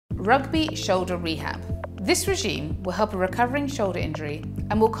Rugby Shoulder Rehab. This regime will help a recovering shoulder injury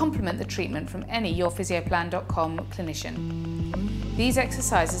and will complement the treatment from any YourPhysioPlan.com clinician. These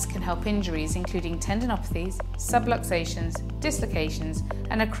exercises can help injuries including tendinopathies, subluxations, dislocations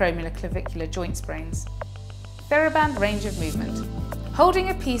and acromioclavicular joint sprains. TheraBand range of movement.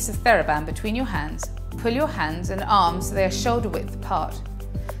 Holding a piece of TheraBand between your hands, pull your hands and arms so they are shoulder width apart.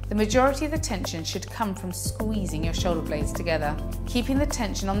 The majority of the tension should come from squeezing your shoulder blades together. Keeping the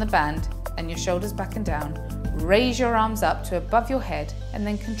tension on the band and your shoulders back and down, raise your arms up to above your head and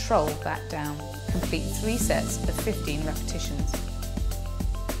then control back down. Complete 3 sets of 15 repetitions.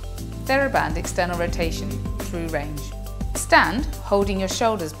 TheraBand external rotation through range. Stand holding your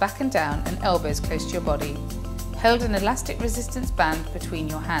shoulders back and down and elbows close to your body. Hold an elastic resistance band between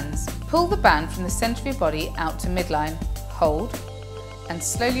your hands. Pull the band from the centre of your body out to midline. Hold and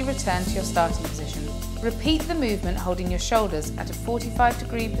slowly return to your starting position. Repeat the movement holding your shoulders at a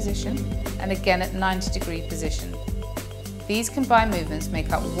 45-degree position and again at 90-degree position. These combined movements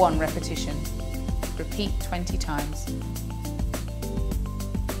make up 1 repetition. Repeat 20 times.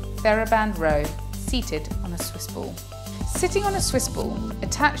 TheraBand row, seated on a Swiss ball. Sitting on a Swiss ball,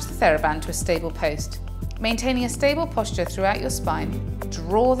 attach the TheraBand to a stable post. Maintaining a stable posture throughout your spine,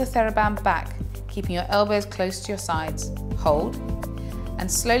 draw the TheraBand back, keeping your elbows close to your sides. Hold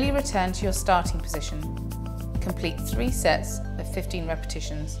and slowly return to your starting position. Complete 3 sets of 15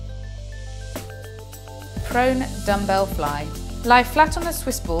 repetitions. Prone dumbbell fly. Lie flat on a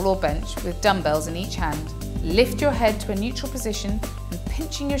Swiss ball or bench with dumbbells in each hand. Lift your head to a neutral position and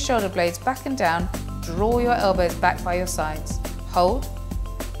pinching your shoulder blades back and down, draw your elbows back by your sides. Hold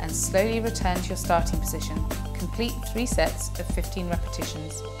and slowly return to your starting position. Complete 3 sets of 15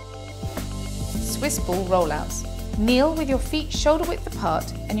 repetitions. Swiss ball rollouts. Kneel with your feet shoulder width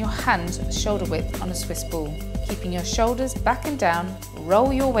apart and your hands shoulder width on a Swiss ball. Keeping your shoulders back and down,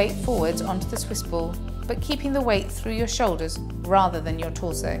 roll your weight forwards onto the Swiss ball, but keeping the weight through your shoulders rather than your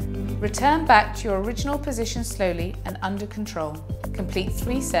torso. Return back to your original position slowly and under control. Complete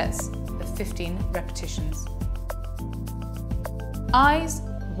 3 sets of 15 repetitions. I's,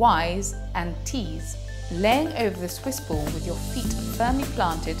 Y's and T's. Laying over the Swiss ball with your feet firmly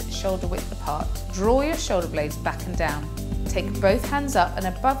planted shoulder width apart. Draw your shoulder blades back and down. Take both hands up and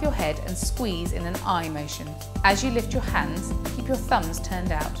above your head and squeeze in an I motion. As you lift your hands, keep your thumbs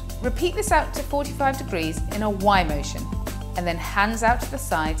turned out. Repeat this out to 45 degrees in a Y motion and then hands out to the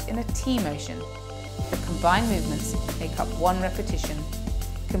sides in a T motion. The combined movements make up 1 repetition.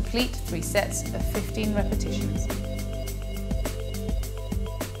 Complete 3 sets of 15 repetitions.